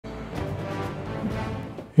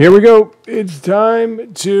Here we go. It's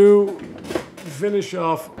time to finish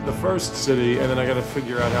off the first city, and then I gotta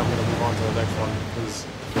figure out how I'm gonna move on to the next one, because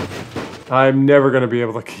I'm never gonna be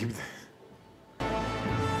able to keep... I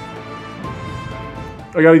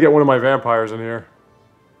gotta get one of my vampires in here.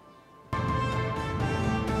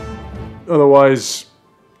 Otherwise,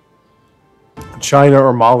 China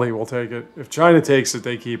or Mali will take it. If China takes it,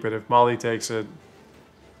 they keep it. If Mali takes it,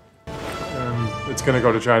 it's gonna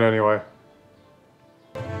go to China anyway.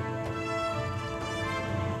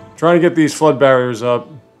 Trying to get these flood barriers up.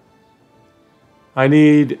 I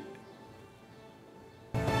need...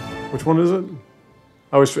 Which one is it?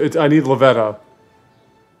 I need Lavetta.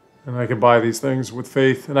 And I can buy these things with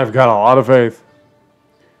faith. And I've got a lot of faith.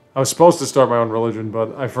 I was supposed to start my own religion,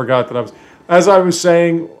 but I forgot that I was... As I was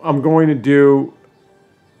saying, I'm going to do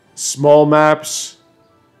small maps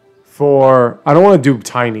for... I don't want to do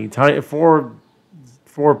tiny. For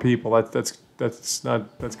people. That's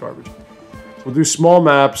garbage. We'll do small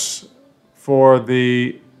maps for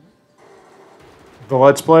the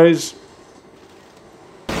Let's Plays.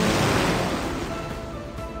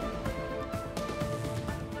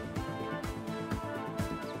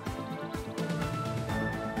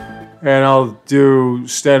 And I'll do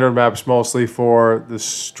standard maps mostly for the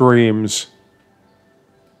streams.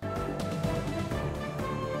 I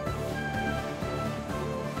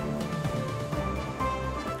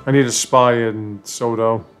need a spy in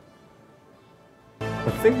Soto. I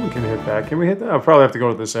think we can hit that. Can we hit that? I'll probably have to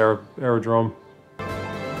go to this aerodrome.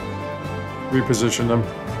 Reposition them.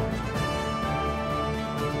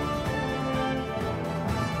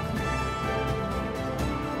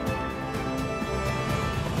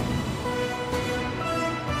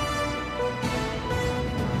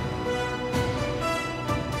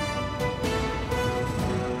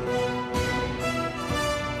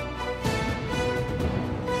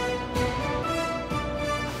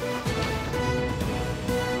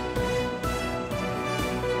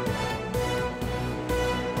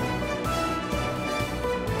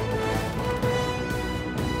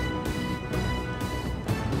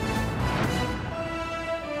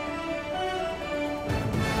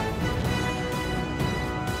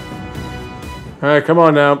 All right, come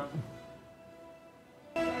on now.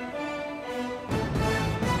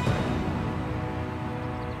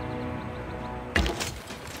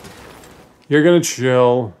 You're gonna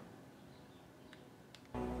chill.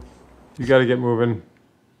 You gotta get moving.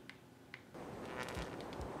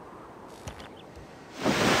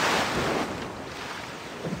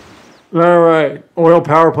 All right, oil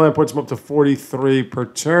power plant puts them up to 43 per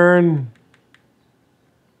turn.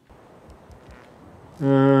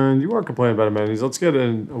 And you aren't complaining about amenities. Let's get a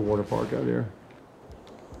water park out here.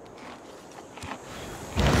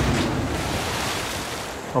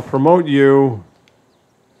 I'll promote you.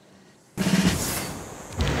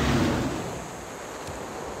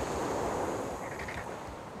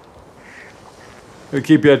 Gonna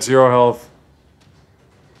keep you at 0 health.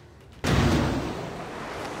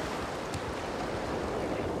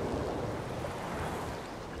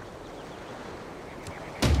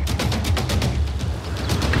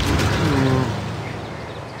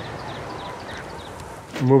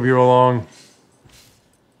 Move you along.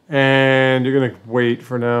 And you're gonna wait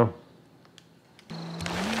for now.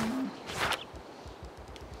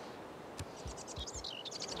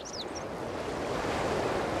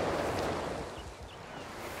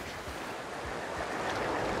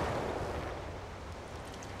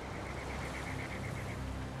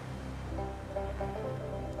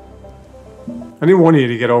 I need one of you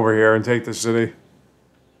to get over here and take the city.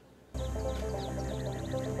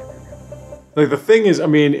 Like, the thing is, I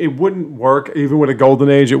mean, it wouldn't work, even with a golden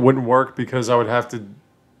age, it wouldn't work because I would have to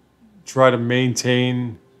try to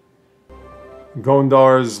maintain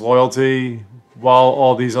Gondar's loyalty while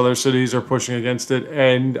all these other cities are pushing against it,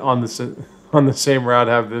 and on the same route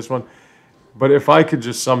have this one. But if I could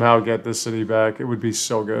just somehow get this city back, it would be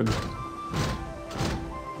so good.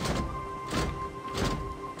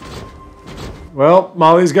 Well,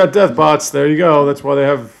 Mali's got death bots. There you go. That's why they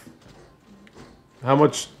have... How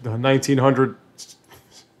much? 1,900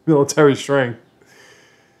 military strength.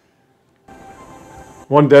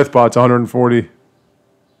 One death bot's 140.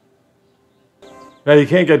 Now, you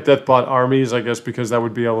can't get death bot armies, I guess, because that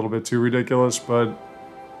would be a little bit too ridiculous, but...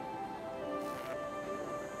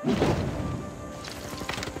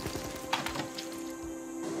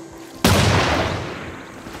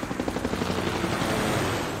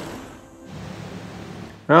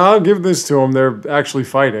 I'll give this to them. They're actually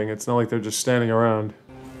fighting. It's not like they're just standing around.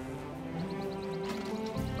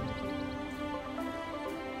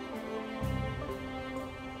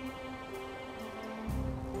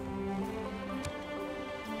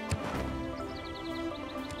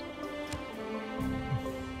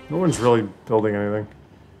 No one's really building anything.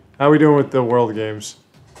 How are we doing with the world games?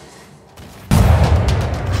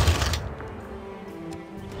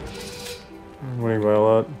 I'm winning by a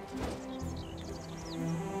lot.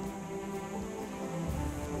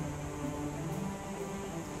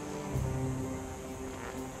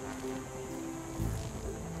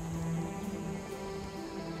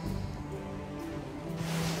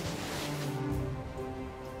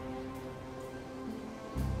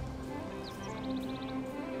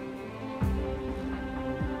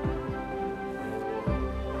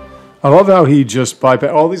 I love how he just bypass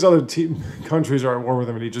all these other countries are at war with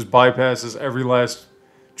him, and he just bypasses every last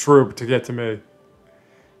troop to get to me.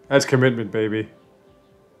 That's commitment, baby.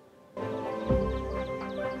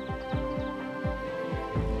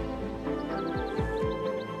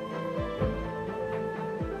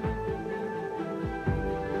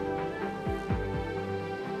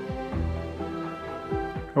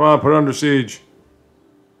 Come on, put it under siege.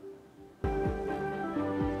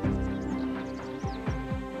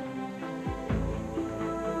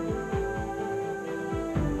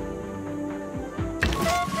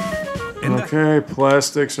 Okay,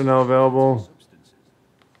 plastics are now available.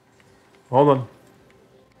 Hold on.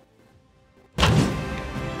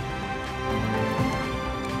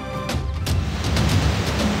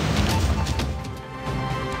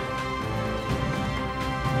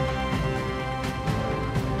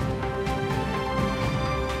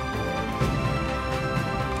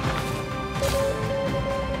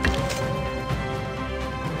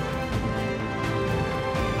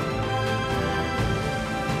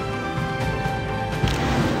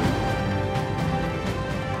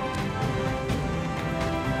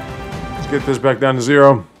 Get this back down to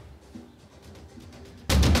 0.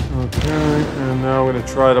 Okay, and now we're gonna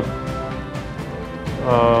try to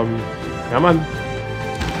come on.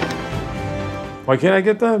 Why can't I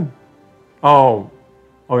get that? Oh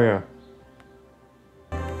yeah.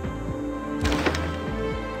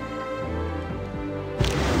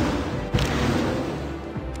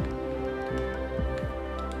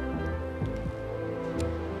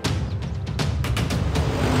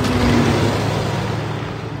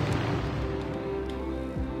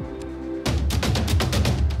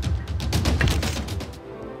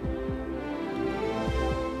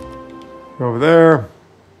 Over there.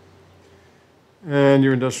 And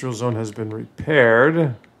your industrial zone has been repaired.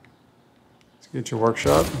 Let's get your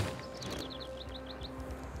workshop.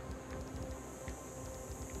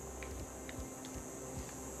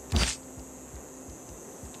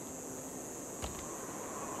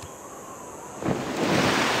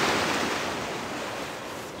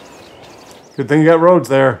 Good thing you got roads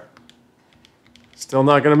there. Still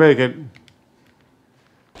not going to make it.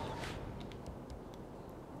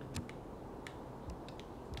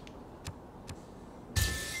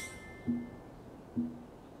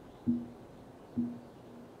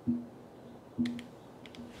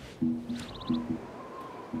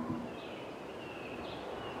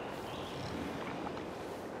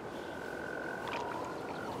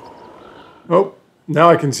 Oh, now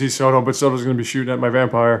I can see Soto, but Soto's going to be shooting at my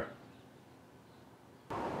vampire.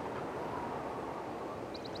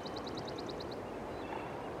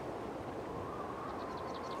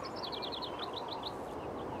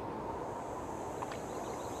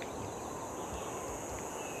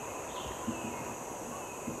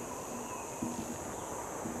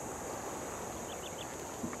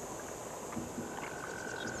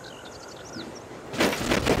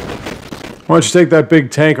 Why don't you take that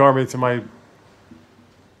big tank army to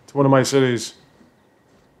one of my cities?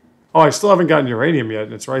 Oh, I still haven't gotten uranium yet,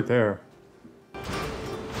 and it's right there.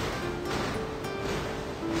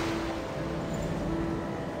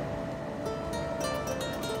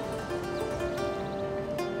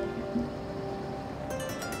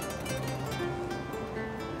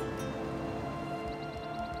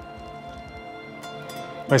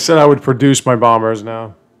 I said I would produce my bombers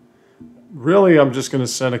now. Really, I'm just going to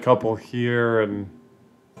send a couple here and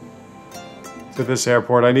to this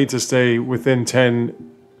airport. I need to stay within 10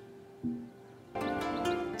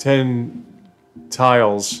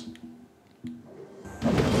 tiles.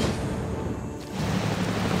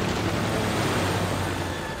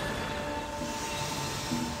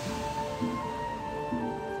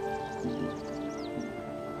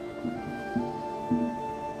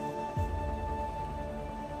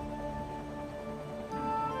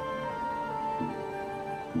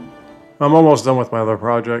 I'm almost done with my other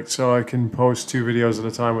project, so I can post 2 videos at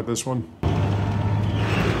a time with this one.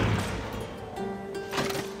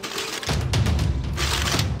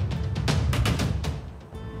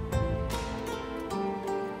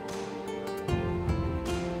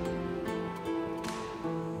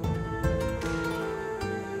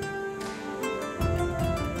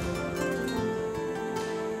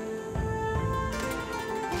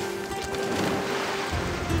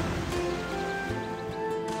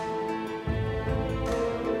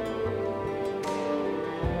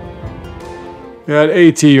 Yeah, that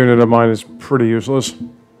AT unit of mine is pretty useless.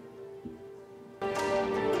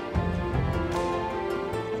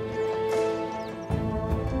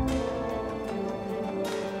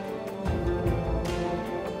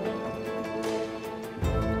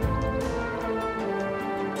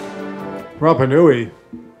 Rapa Nui.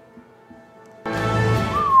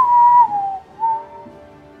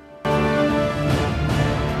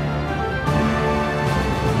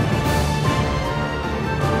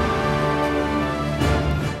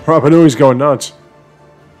 Rapa Nui's going nuts.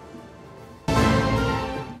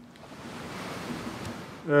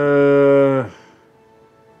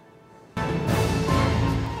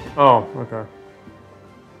 Oh, okay.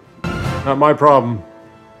 Not my problem.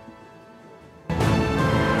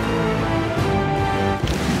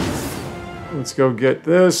 Let's go get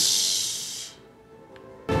this.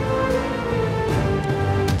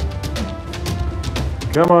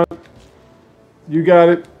 Come on. You got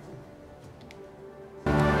it.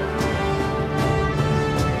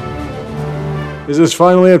 Is this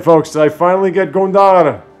finally it, folks? Did I finally get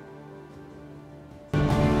Gondar?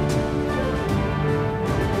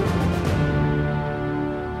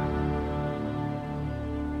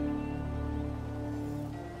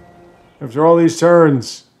 After all these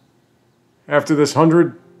turns, after this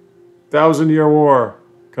 100,000-year war,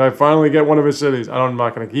 can I finally get one of his cities? I'm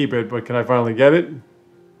not going to keep it, but can I finally get it?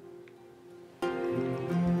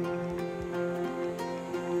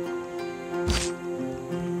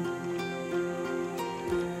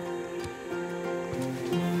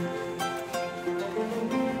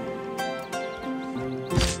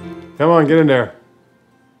 Come on, get in there.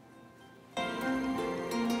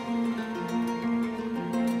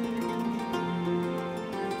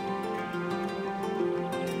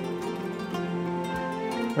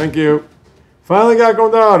 Thank you. Finally got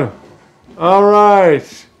going down. All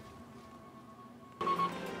right.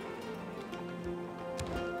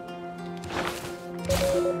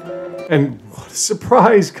 And what a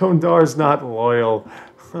surprise, Kondar's not loyal.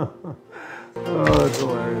 Oh, that's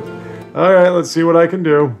hilarious. All right, let's see what I can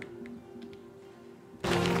do.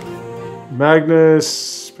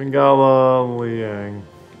 Magnus, Pingala, Liang.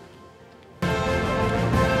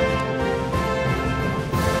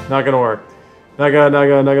 Not gonna work. Not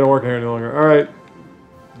gonna work here any longer. All right,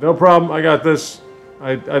 no problem. I got this.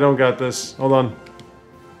 I don't got this. Hold on.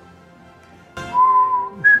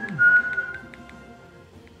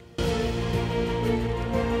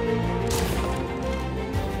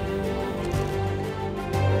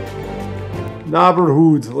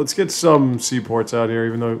 Naberhood. Let's get some seaports out here,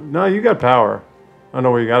 even though... No, you got power. I don't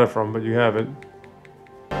know where you got it from, but you have it.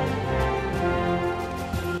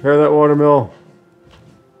 Repair that watermill.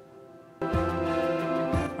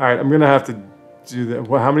 Alright, I'm gonna have to do that.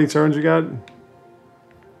 What, how many turns you got?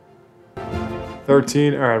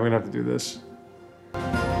 13? Alright, I'm gonna have to do this.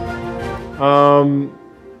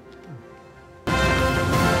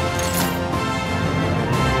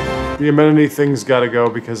 The amenity thing's gotta go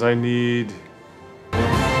because I need...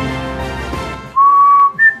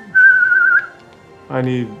 I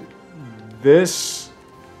need this,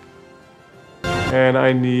 and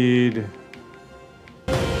I need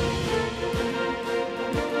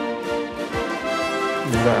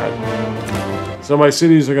that. So my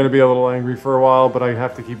cities are going to be a little angry for a while, but I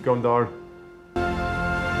have to keep Gondar.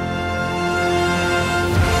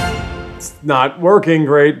 It's not working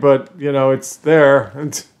great, but, you know, it's there.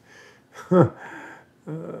 Come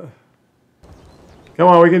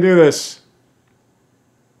on, we can do this.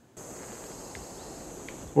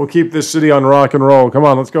 We'll keep this city on rock and roll. Come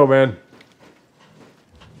on, let's go, man.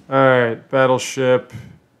 Alright, battleship.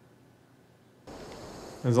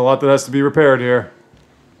 There's a lot that has to be repaired here.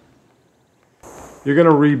 You're going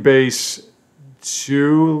to rebase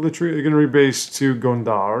to Litri. You're going to rebase to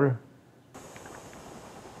Gondar.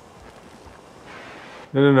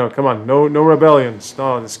 No. Come on. No rebellions.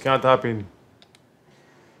 No, this can't happen.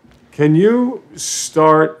 Can you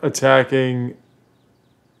start attacking...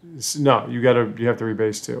 No, you have to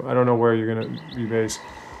rebase too. I don't know where you're gonna rebase.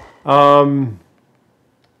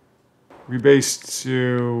 Rebase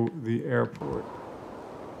to the airport.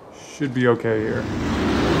 Should be okay here.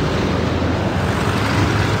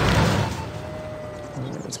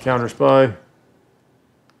 Let's counter spy.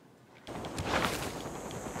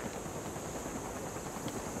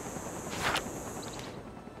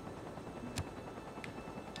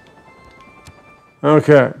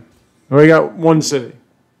 Okay, we got one city.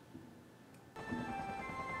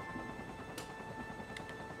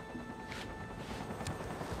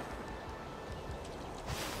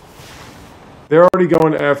 They're already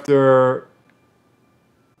going after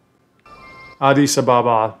Addis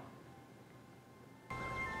Ababa.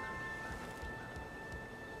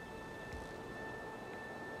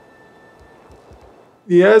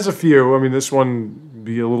 He has a few. I mean, this one would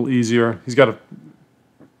be a little easier. He's got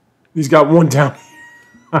one down here.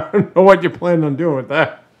 I don't know what you're planning on doing with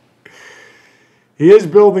that. He is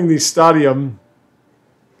building the stadium.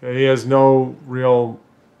 Okay, he has no real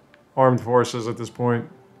armed forces at this point.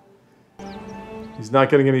 He's not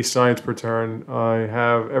getting any science per turn. I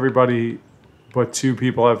have everybody but 2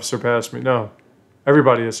 people have surpassed me. No,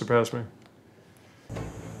 everybody has surpassed me.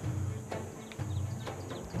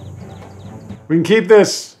 We can keep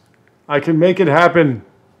this. I can make it happen.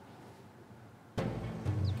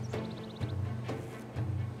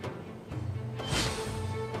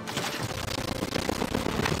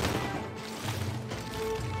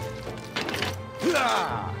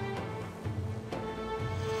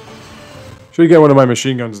 Should get one of my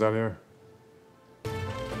machine guns down here.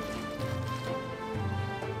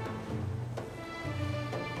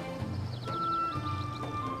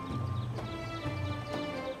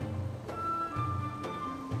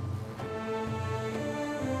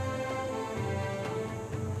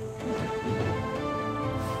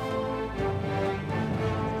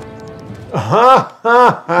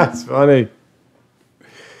 That's funny.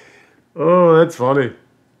 Oh, that's funny.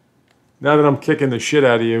 Now that I'm kicking the shit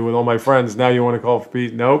out of you with all my friends, now you want to call for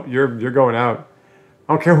peace? Nope, you're going out.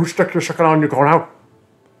 I don't care who stick your second on, you're going out.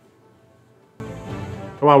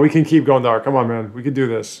 Come on, we can keep going dark. Come on, man. We can do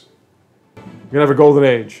this. We're going to have a golden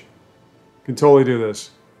age. We can totally do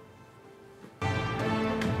this.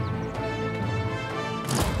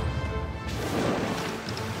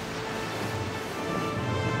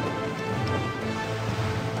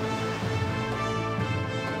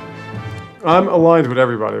 I'm aligned with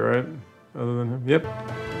everybody, right? Other than him. Yep.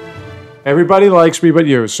 Everybody likes me but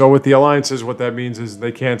you. So with the alliances, what that means is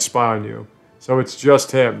they can't spy on you. So it's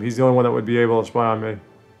just him. He's the only one that would be able to spy on me.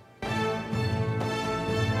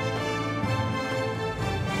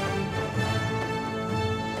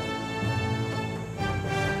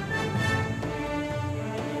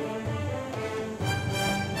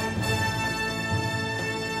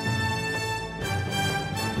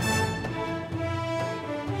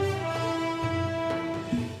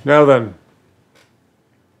 Now then.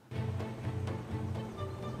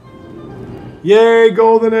 Yay,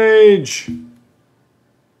 Golden Age!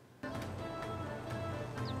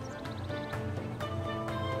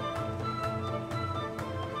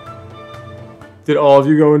 Did all of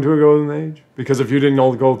you go into a Golden Age? Because if you didn't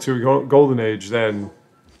all go to a Golden Age, then...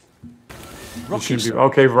 You should be,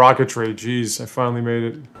 okay, rocketry. Jeez, I finally made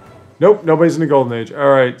it. Nope, nobody's in the Golden Age.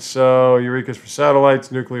 Alright, so Eureka's for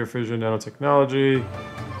satellites, nuclear fission, nanotechnology.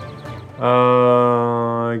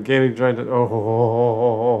 Gaining giant...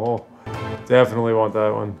 Oh, definitely want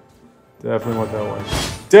that one. Definitely want that one.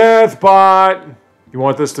 Deathbot! You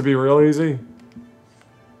want this to be real easy?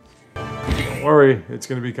 Don't worry, it's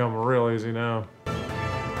going to become real easy now.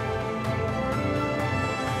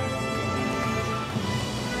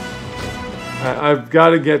 I've got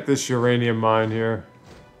to get this uranium mine here.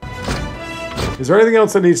 Is there anything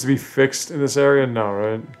else that needs to be fixed in this area? No,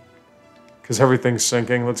 right? Because everything's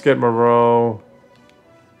sinking. Let's get Moreau.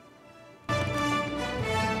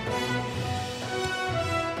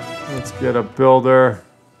 Let's get a builder.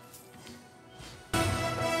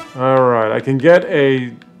 Alright, I can get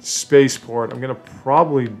a spaceport. I'm going to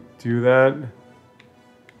probably do that.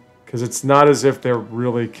 Because it's not as if they're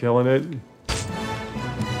really killing it.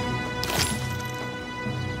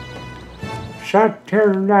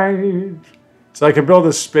 Satellite. So I can build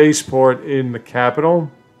a spaceport in the capital.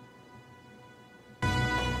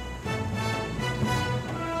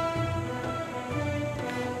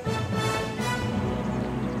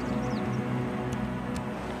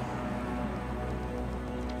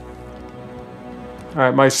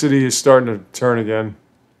 Alright, my city is starting to turn again.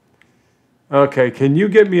 Okay, can you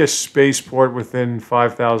get me a spaceport within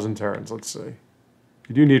 5,000 turns? Let's see.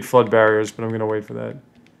 You do need flood barriers, but I'm going to wait for that.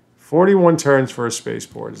 41 turns for a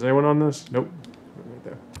spaceport. Is anyone on this? Nope. Right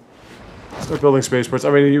there. Start building spaceports. I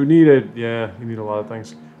mean, you need it. Yeah, you need a lot of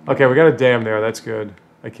things. Okay, we got a dam there. That's good.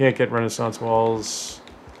 I can't get Renaissance walls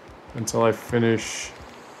until I finish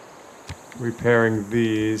repairing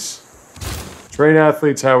these. Train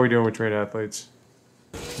athletes. How are we doing with train athletes?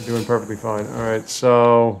 We're doing perfectly fine. All right,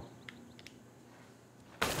 so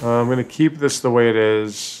I'm going to keep this the way it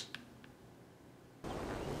is.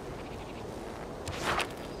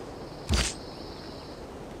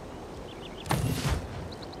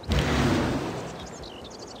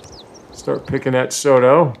 Start picking at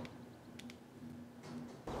Soto.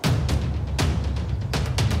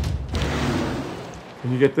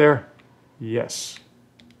 Can you get there? Yes.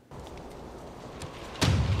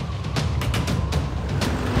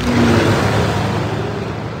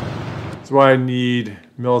 That's why I need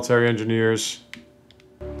military engineers.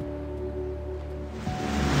 In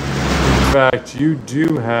fact, you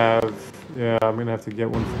do have... Yeah, I'm going to have to get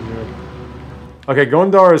one from you. Okay,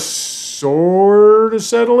 Gondar is sort of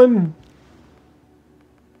settling.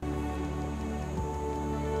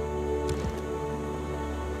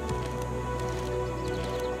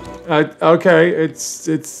 Okay,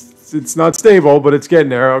 it's not stable, but it's getting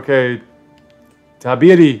there. Okay,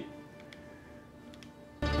 Tabiri.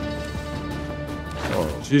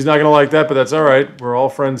 She's not gonna like that, but that's all right. We're all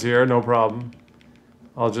friends here, no problem.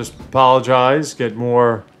 I'll just apologize, get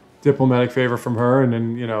more diplomatic favor from her, and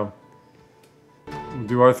then, you know,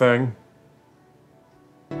 do our thing.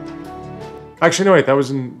 Actually, no, wait, that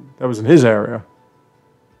was in his area.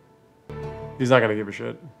 He's not gonna give a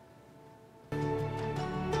shit.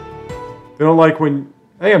 They don't like when...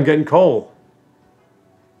 Hey, I'm getting coal.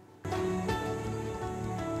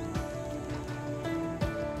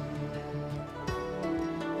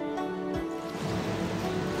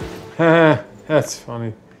 Haha, that's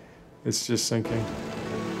funny. It's just sinking.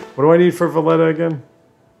 What do I need for Valletta again?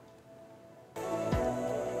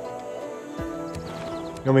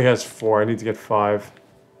 He only has 4. I need to get 5.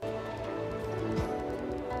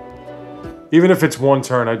 Even if it's one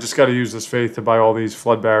turn, I just got to use this faith to buy all these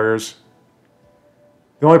flood barriers.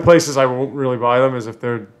 The only places I won't really buy them is if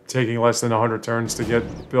they're taking less than 100 turns to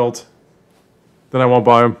get built. Then I won't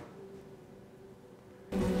buy them.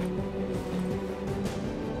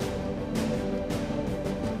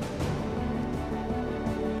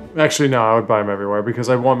 Actually, no, I would buy them everywhere because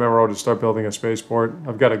I want Monroe to start building a spaceport.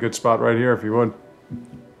 I've got a good spot right here if you would.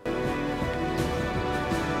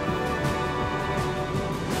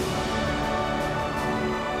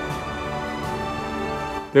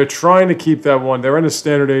 They're trying to keep that one. They're in a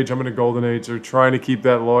standard age. I'm in a golden age. They're trying to keep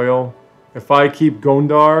that loyal. If I keep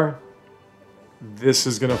Gondar, this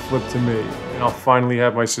is going to flip to me. And I'll finally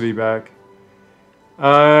have my city back.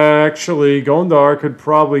 Actually, Gondar could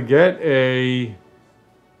probably get a...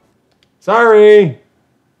 Sorry.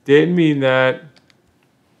 Didn't mean that.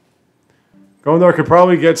 Gondar could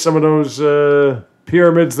probably get some of those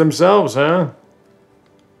pyramids themselves, huh?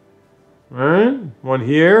 Alright. One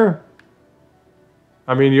here.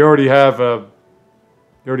 I mean, you already have a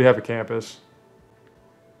campus.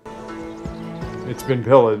 It's been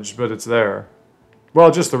pillaged, but it's there.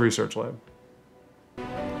 Well, just the research lab. You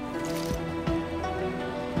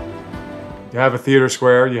have a theater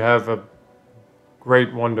square. You have a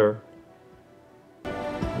great wonder.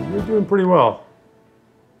 You're doing pretty well.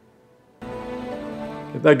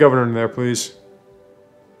 Get that governor in there, please.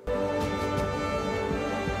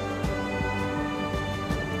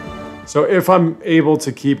 So if I'm able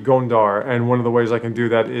to keep Gondar, and one of the ways I can do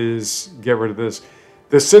that is get rid of this.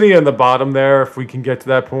 The city in the bottom there, if we can get to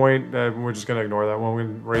that point, we're just going to ignore that one. We're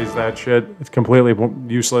going to raise that shit. It's completely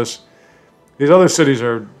useless. These other cities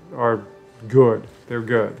are good. They're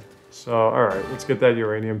good. So, alright, let's get that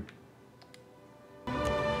uranium.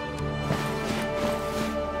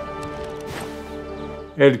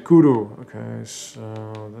 Ed Kuru. Okay,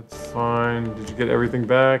 so that's fine. Did you get everything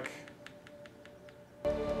back?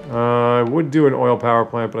 I would do an oil power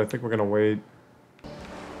plant, but I think we're going to wait.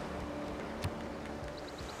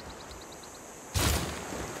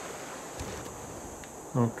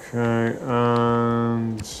 Okay,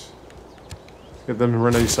 and let's get them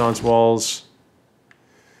Renaissance walls.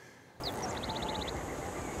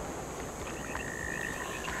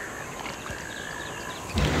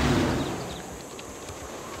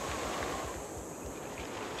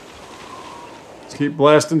 Let's keep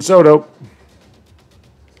blasting Soto.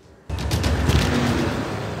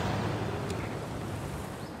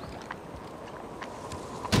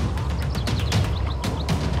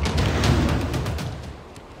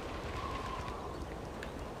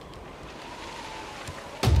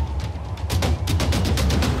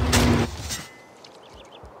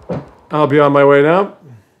 I'll be on my way now.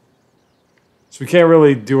 So we can't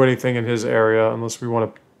really do anything in his area unless we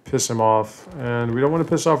want to piss him off. And we don't want to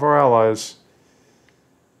piss off our allies.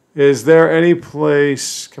 Is there any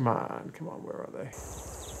place... Come on, where are they?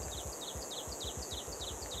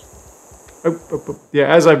 Oh.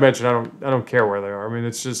 Yeah, as I've mentioned, I don't care where they are. I mean,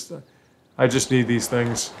 it's just... I just need these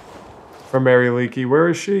things. From Mary Leakey. Where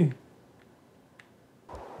is she?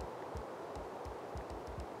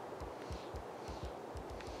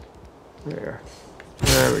 There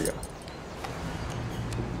we go.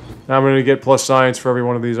 Now I'm going to get plus science for every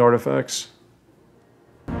one of these artifacts.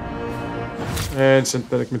 And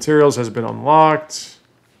synthetic materials has been unlocked.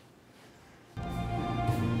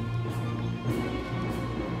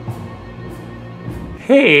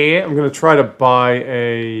 Hey, I'm going to try to buy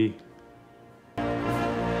a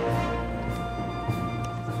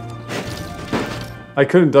I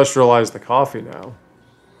could industrialize the coffee now.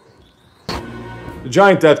 The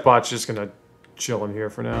giant deathbot's just gonna chill in here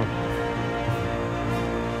for now.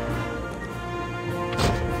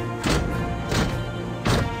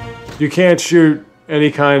 You can't shoot any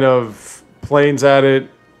kind of planes at it.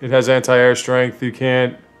 It has anti-air strength. You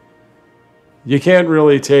can't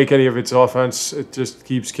really take any of its offense. It just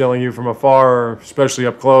keeps killing you from afar, especially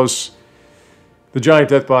up close. The giant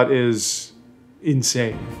deathbot is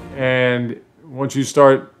insane. And once you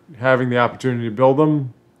start having the opportunity to build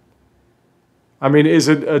them, I mean, is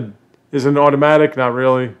it an automatic? Not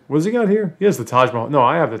really. What does he got here? He has the Taj Mahal. No,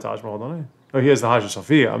 I have the Taj Mahal, don't I? Oh, he has the Hagia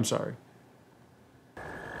Sophia. I'm sorry.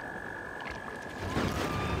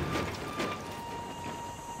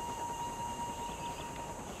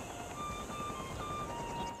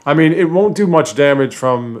 I mean, it won't do much damage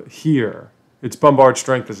from here. Its bombard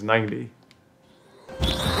strength is 90.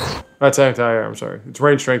 That's anti-air, I'm sorry. Its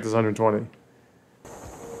range strength is 120.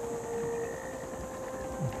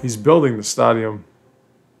 He's building the stadium.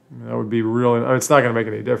 That would be really... it's not going to make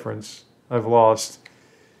any difference. I've lost.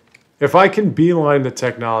 If I can beeline the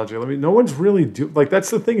technology... no one's really... that's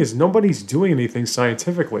the thing is, nobody's doing anything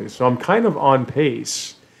scientifically. So I'm kind of on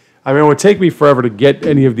pace. I mean, it would take me forever to get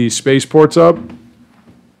any of these spaceports up.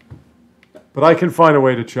 But I can find a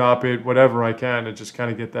way to chop it, whatever I can, to just kind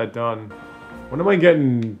of get that done. When am I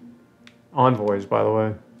getting envoys, by the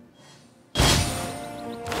way?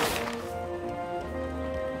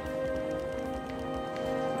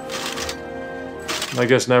 I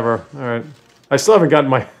guess never. All right. I still haven't gotten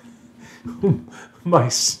my my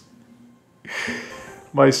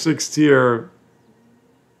 6th-tier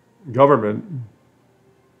government.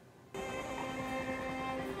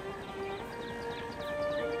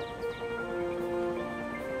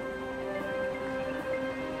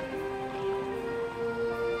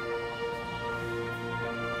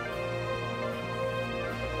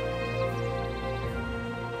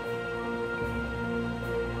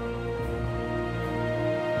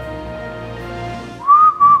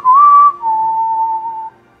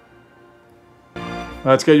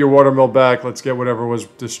 Let's get your watermill back. Let's get whatever was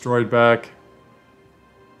destroyed back.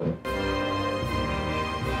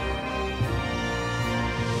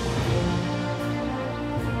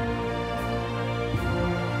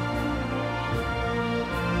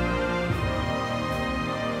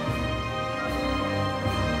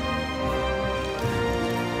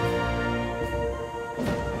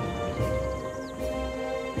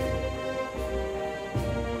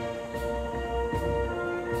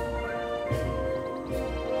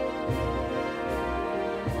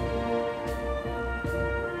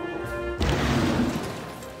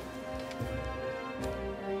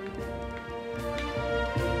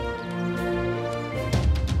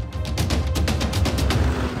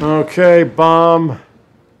 Okay, bomb.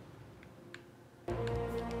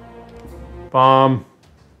 Bomb.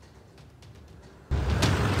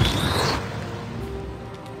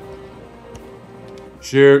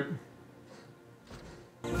 Shoot.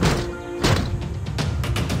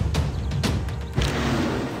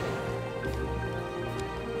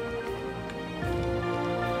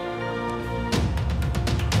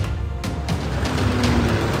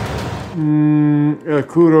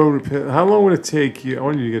 Kudo repair. How long would it take you? I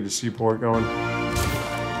want you to get the seaport going.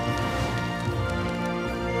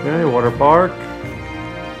 Okay, water park.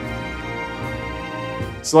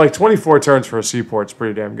 So like 24 turns for a seaport's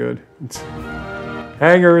pretty damn good.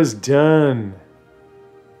 Hangar is done.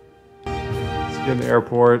 Let's get an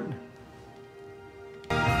airport.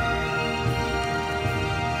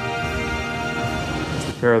 Let's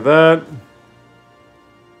repair that.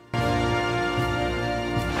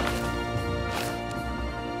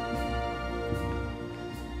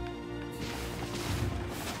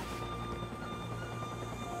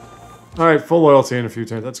 All right, full loyalty in a few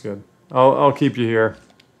turns. That's good. I'll keep you here.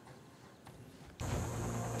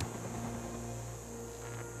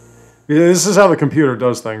 Yeah, this is how the computer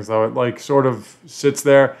does things, though. It like sort of sits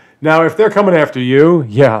there. Now, if they're coming after you,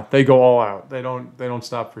 yeah, they go all out. They don't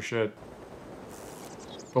stop for shit.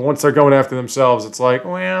 But once they're going after themselves, it's like,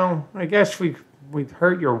 well, I guess we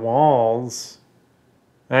hurt your walls.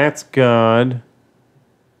 That's good.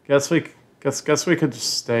 Guess we could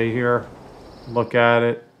just stay here, look at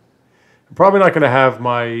it. I'm probably not going to have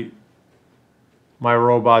my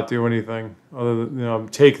robot do anything other than,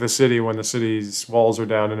 take the city when the city's walls are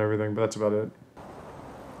down and everything, but that's about it.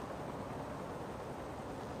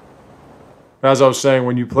 As I was saying,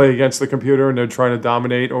 when you play against the computer and they're trying to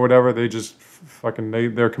dominate or whatever, they just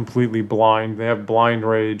they're completely blind. They have blind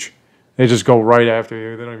rage. They just go right after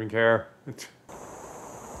you. They don't even care.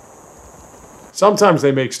 Sometimes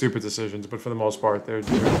they make stupid decisions, but for the most part, they're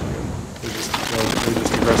just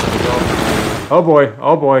Oh boy,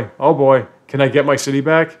 oh boy, oh boy. Can I get my city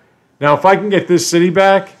back? Now, if I can get this city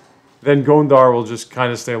back, then Gondar will just kind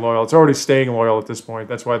of stay loyal. It's already staying loyal at this point.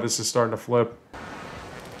 That's why this is starting to flip.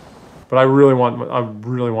 But I really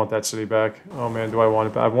want that city back. Oh man, do I want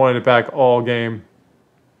it back? I've wanted it back all game.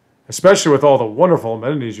 Especially with all the wonderful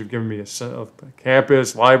amenities you've given me. A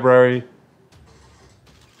campus, library.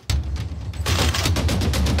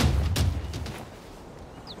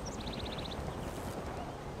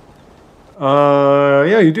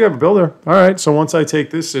 Yeah, you do have a builder. All right, so once I take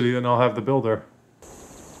this city, then I'll have the builder.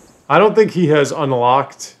 I don't think he has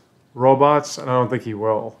unlocked robots, and I don't think he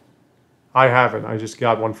will. I haven't. I just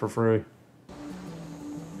got one for free.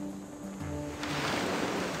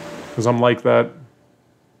 Because I'm like that.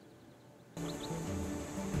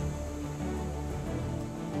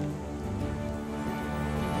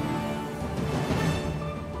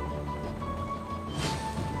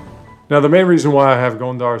 Now, the main reason why I have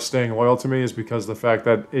Gondar staying loyal to me is because of the fact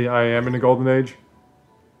that I am in the Golden Age.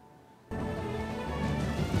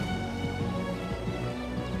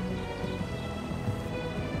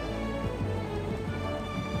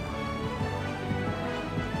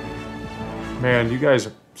 Man, you guys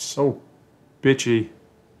are so bitchy.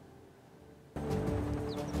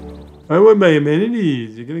 I want my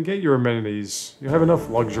amenities. You're going to get your amenities. You have enough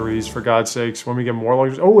luxuries, for God's sakes. When we get more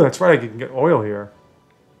luxuries... Oh, that's right, I can get oil here.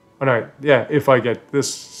 All right, yeah, if I get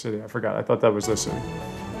this city. I forgot. I thought that was this city.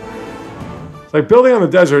 It's like, building on the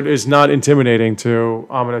desert is not intimidating to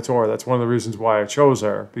Amanitore. That's one of the reasons why I chose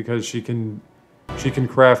her, because she can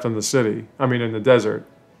craft in the city. I mean, in the desert.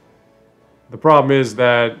 The problem is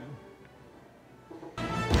that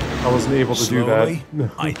I wasn't able to do that.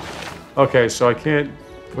 Okay, so I can't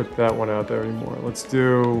put that one out there anymore. Let's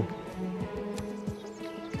do...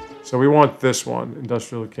 So we want this one.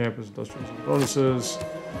 Industrial campus, industrial bonuses.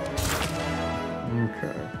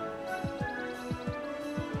 Okay.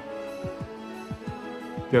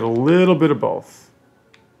 Get a little bit of both.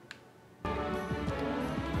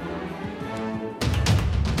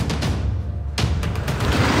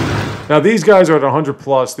 Now these guys are at 100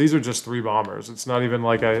 plus. These are just 3 bombers. It's not even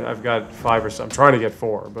like I've got 5 or something. I'm trying to get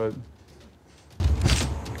 4, but...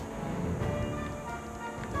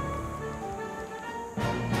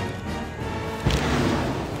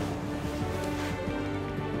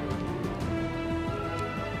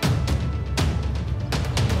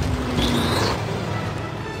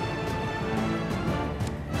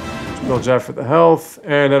 Jeff for the health,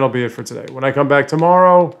 and that'll be it for today. When I come back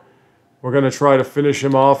tomorrow, we're going to try to finish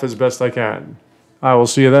him off as best I can. I will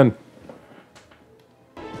see you then.